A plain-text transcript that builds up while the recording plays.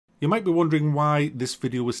You might be wondering why this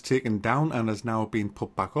video was taken down and has now been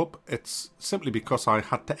put back up. It's simply because I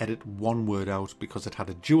had to edit one word out because it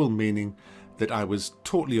had a dual meaning that I was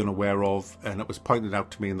totally unaware of, and it was pointed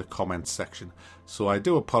out to me in the comments section. So I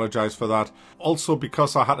do apologise for that. Also,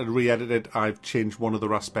 because I had to re-edit it, I've changed one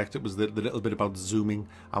other aspect. It was the little bit about zooming.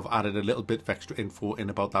 I've added a little bit of extra info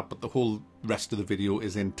in about that, but the whole rest of the video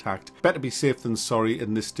is intact. Better be safe than sorry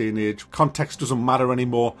in this day and age. Context doesn't matter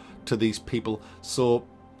anymore to these people. So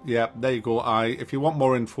yeah, there you go. If you want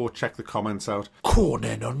more info, check the comments out.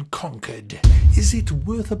 Conan Unconquered. Is it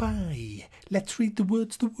worth a buy? Let's read the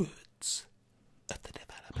words. Of the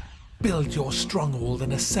developer. Build your stronghold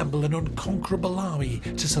and assemble an unconquerable army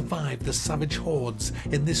to survive the savage hordes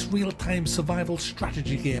in this real-time survival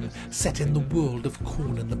strategy game set in the world of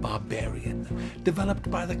Conan the Barbarian, developed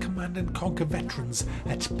by the Command and Conquer veterans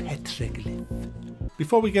at Petroglyph.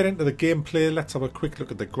 Before we get into the gameplay, let's have a quick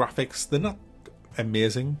look at the graphics. They're not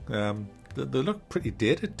amazing. They look pretty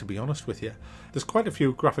dated, to be honest with you. There's quite a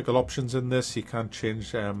few graphical options in this. You can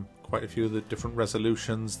change quite a few of the different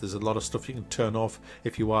resolutions. There's a lot of stuff you can turn off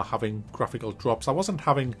if you are having graphical drops. I wasn't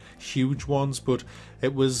having huge ones, but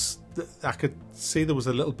it was, I could see there was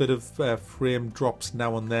a little bit of frame drops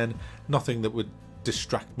now and then. Nothing that would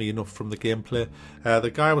distract me enough from the gameplay.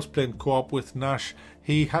 The guy I was playing co-op with, Nash,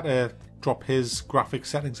 he had to drop his graphic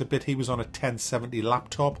settings a bit. He was on a 1070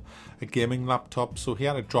 laptop, a gaming laptop, so he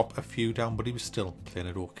had to drop a few down, but he was still playing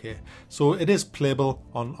it okay. So it is playable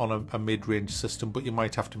on a mid-range system, but you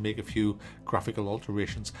might have to make a few graphical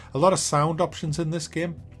alterations. A lot of sound options in this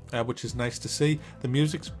game, which is nice to see. The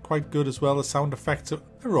music's quite good as well. The sound effects are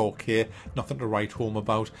okay, nothing to write home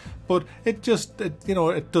about, but it does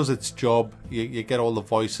its job. You get all the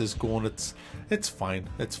voices going. It's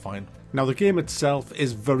fine. Now the game itself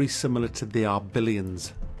is very similar to The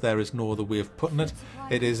Arbillions. There is no other way of putting it.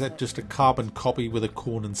 It is just a carbon copy with a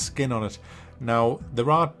Conan skin on it. Now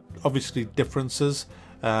there are obviously differences,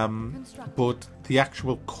 but the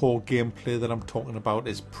actual core gameplay that I'm talking about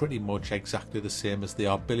is pretty much exactly the same as The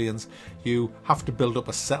Arbillions. You have to build up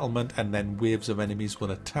a settlement and then waves of enemies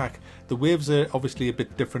will attack. The waves are obviously a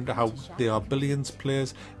bit different to how The Arbillions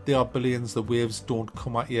plays. The Arbillions, the waves don't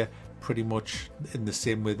come at you pretty much in the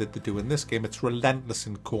same way that they do in this game. It's relentless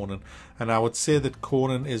in Conan, and I would say that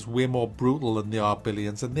Conan is way more brutal than The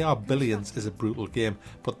Arbillions, and The Arbillions is a brutal game,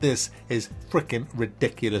 but this is freaking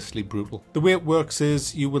ridiculously brutal. The way it works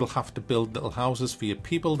is you will have to build little houses for your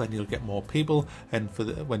people, then you'll get more people, and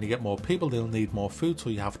when you get more people they'll need more food, so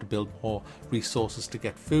you have to build more resources to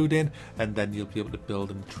get food in, and then you'll be able to build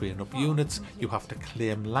and train up units. You have to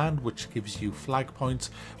claim land, which gives you flag points,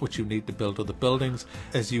 which you need to build other buildings.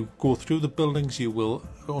 As you go through the buildings, you will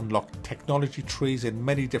unlock technology trees in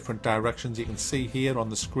many different directions. You can see here on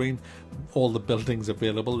the screen all the buildings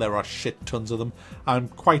available. There are shit tons of them. I'm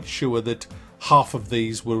quite sure that half of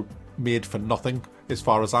these were made for nothing as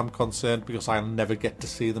far as I'm concerned, because I'll never get to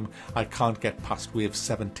see them. I can't get past wave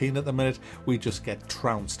 17 at the minute. We just get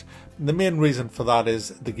trounced. And the main reason for that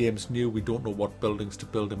is the game's new. We don't know what buildings to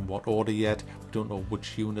build in what order yet. We don't know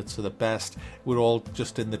which units are the best. We're all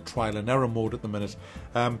just in the trial and error mode at the minute.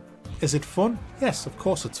 Is it fun? Yes, of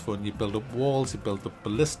course it's fun. You build up walls, you build up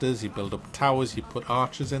ballistas, you build up towers, you put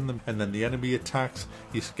archers in them, and then the enemy attacks.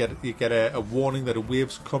 You get a warning that a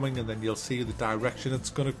wave's coming, and then you'll see the direction it's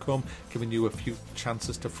going to come, giving you a few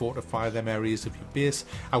chances to fortify them areas of your base.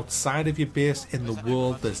 Outside of your base in the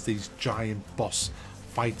world, there's these giant boss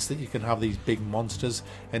fights that you can have, these big monsters,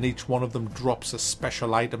 and each one of them drops a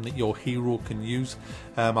special item that your hero can use.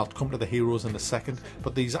 I'll come to the heroes in a second,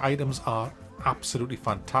 but these items are absolutely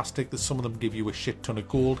fantastic. Some of them give you a shit ton of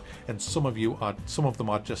gold, and some of them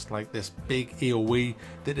are just like this big AoE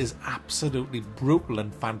that is absolutely brutal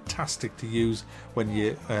and fantastic to use when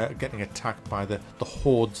you're getting attacked by the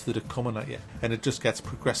hordes that are coming at you. And it just gets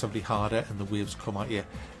progressively harder, and the waves come at you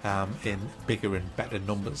in bigger and better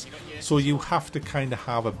numbers. So you have to kind of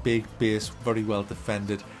have a big base, very well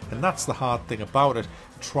defended, and that's the hard thing about it,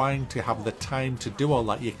 trying to have the time to do all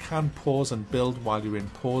that. You can pause and build while you're in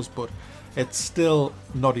pause, but it's still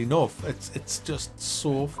not enough. It's just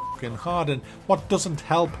so fucking hard. And what doesn't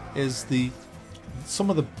help is some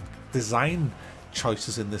of the design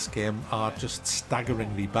choices in this game are just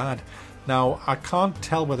staggeringly bad. Now, I can't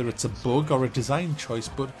tell whether it's a bug or a design choice,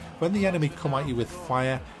 but when the enemy come at you with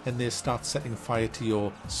fire and they start setting fire to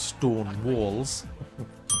your stone walls,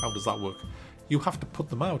 how does that work? You have to put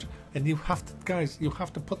them out, and you have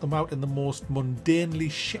to put them out in the most mundanely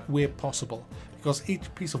shit way possible, because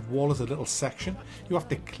each piece of wall is a little section. You have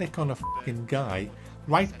to click on a fucking guy,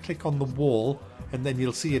 right click on the wall, and then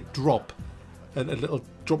you'll see it drop a little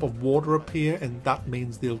drop of water appear, and that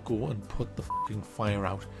means they'll go and put the fucking fire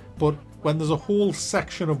out. But when there's a whole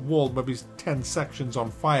section of wall, maybe 10 sections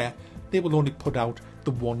on fire, they will only put out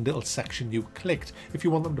the one little section you clicked. If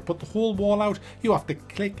you want them to put the whole wall out, you have to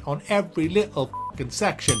click on every little fucking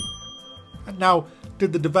section. And now,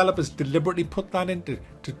 did the developers deliberately put that in to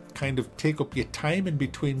kind of take up your time in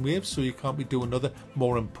between waves so you can't be doing other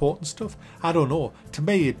more important stuff? I don't know. To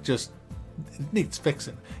me, it needs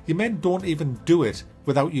fixing. Your men don't even do it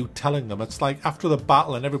without you telling them. It's like after the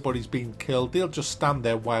battle and everybody's been killed, they'll just stand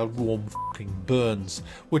there while Rome fucking burns,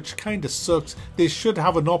 which kind of sucks. They should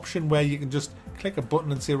have an option where you can just click a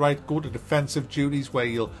button and say, right, go to defensive duties where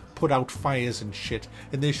you'll put out fires and shit,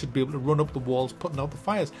 and they should be able to run up the walls putting out the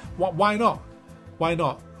fires. Why not? Why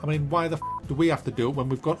not? I mean, why the f do we have to do it when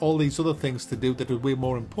we've got all these other things to do that are way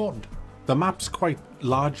more important? The map's quite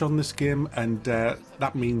large on this game, and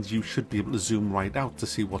that means you should be able to zoom right out to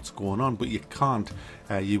see what's going on, but you can't.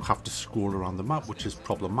 You have to scroll around the map, which is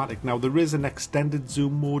problematic. Now, there is an extended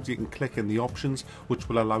zoom mode. You can click in the options, which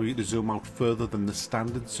will allow you to zoom out further than the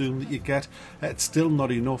standard zoom that you get. It's still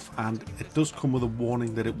not enough, and it does come with a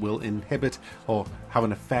warning that it will inhibit or have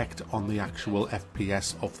an effect on the actual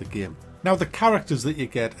FPS of the game. Now, the characters that you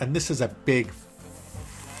get, and this is a big...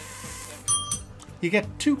 You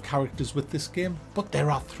get 2 characters with this game, but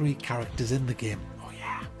there are 3 characters in the game. Oh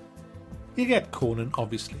yeah. You get Conan,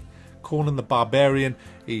 obviously. Conan the Barbarian,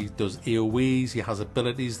 he does AoEs, he has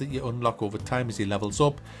abilities that you unlock over time as he levels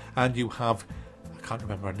up, and you have, I can't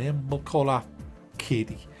remember her name, we'll call her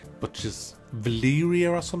Katie, but she's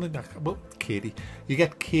Valeria or something, well, Katie. You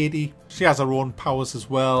get Katie, she has her own powers as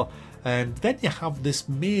well, and then you have this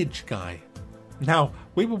mage guy. Now,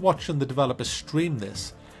 we were watching the developers stream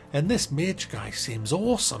this, and this mage guy seems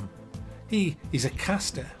awesome. He's a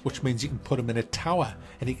caster, which means you can put him in a tower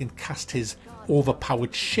and he can cast his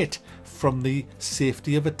overpowered shit from the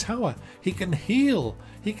safety of a tower. He can heal.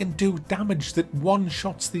 He can do damage that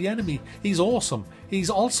one-shots the enemy. He's awesome. He's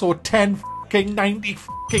also 10-90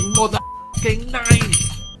 mother nine.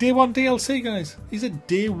 Day 1 DLC, guys. He's a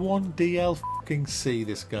Day 1 DLC,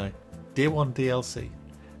 this guy. Day 1 DLC.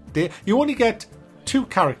 You only get 2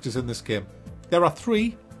 characters in this game. There are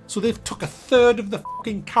 3. So they've took a third of the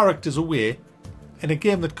fucking characters away in a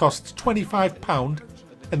game that costs £25,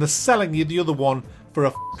 and they're selling you the other one for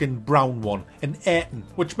a fucking brown one, an Ayrton,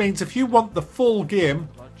 which means if you want the full game,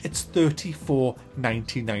 it's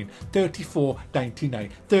 $34.99,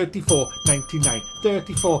 $34.99, $34.99,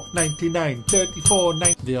 $34.99,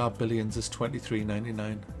 $34.99. The Are Billions is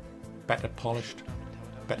 $23.99. Better polished,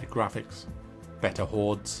 better graphics, better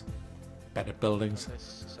hordes, better buildings.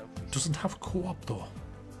 Doesn't have co-op though.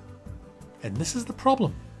 And this is the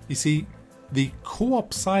problem. You see, the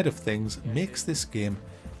co-op side of things makes this game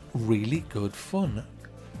really good fun.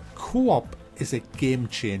 Co-op is a game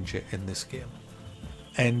changer in this game.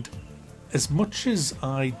 And as much as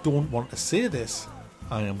I don't want to say this,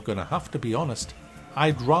 I am going to have to be honest,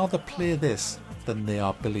 I'd rather play this than They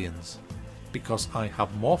Are Billions. Because I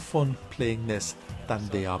have more fun playing this than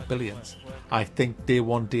They Are Billions. I think Day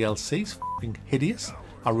 1 DLC is fucking hideous.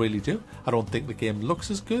 I really do. I don't think the game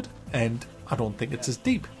looks as good, and I don't think it's as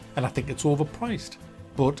deep, and I think it's overpriced.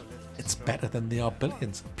 But it's better than They Are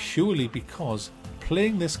Billions, purely because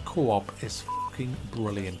playing this co-op is fucking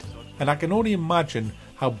brilliant. And I can only imagine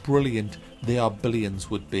how brilliant They Are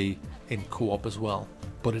Billions would be in co-op as well.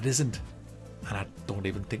 But it isn't. And I don't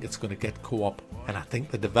even think it's going to get co-op. And I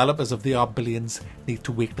think the developers of They Are Billions need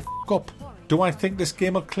to wake the fuck up. Do I think this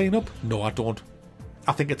game will clean up? No, I don't.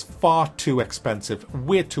 I think it's far too expensive,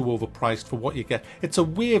 way too overpriced for what you get. It's a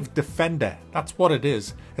wave defender, that's what it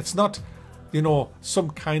is. It's not, you know, some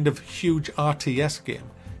kind of huge RTS game.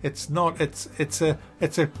 It's not, it's a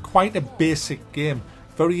quite a basic game.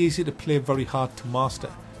 Very easy to play, very hard to master.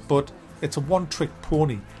 But it's a one-trick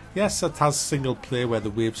pony. Yes, it has single player where the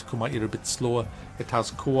waves come at you a bit slower. It has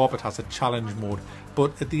co-op, it has a challenge mode.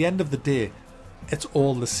 But at the end of the day, it's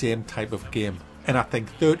all the same type of game. And I think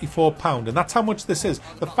 £34, and that's how much this is.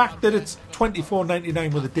 The fact that it's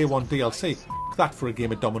 $24.99 with a Day 1 DLC, that for a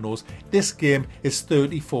game of Dominoes. This game is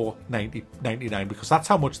 $34.99 because that's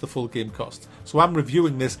how much the full game costs. So I'm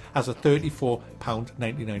reviewing this as a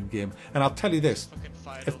 £34.99 game. And I'll tell you this,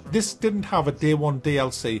 if this didn't have a Day 1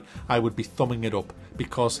 DLC, I would be thumbing it up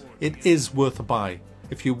because it is worth a buy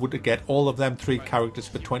if you were to get all of them 3 characters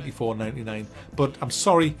for $24.99. But I'm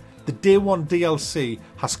sorry, the Day 1 DLC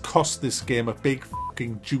has cost this game a big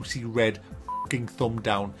fucking juicy red fucking thumb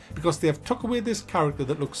down because they have took away this character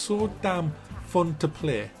that looks so damn fun to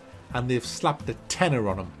play and they've slapped a tenner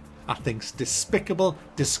on him. I think it's despicable,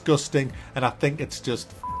 disgusting, and I think it's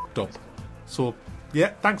just fucked up. So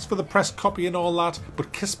Yeah, thanks for the press copy and all that,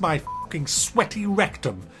 but kiss my fucking sweaty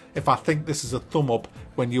rectum if I think this is a thumb up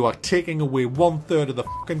when you are taking away 1/3 of the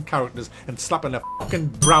fucking characters and slapping a fucking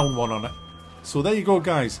brown one on it. So there you go,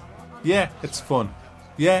 guys. Yeah, it's fun.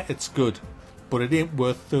 Yeah, it's good. But it ain't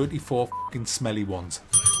worth 34 fucking smelly ones.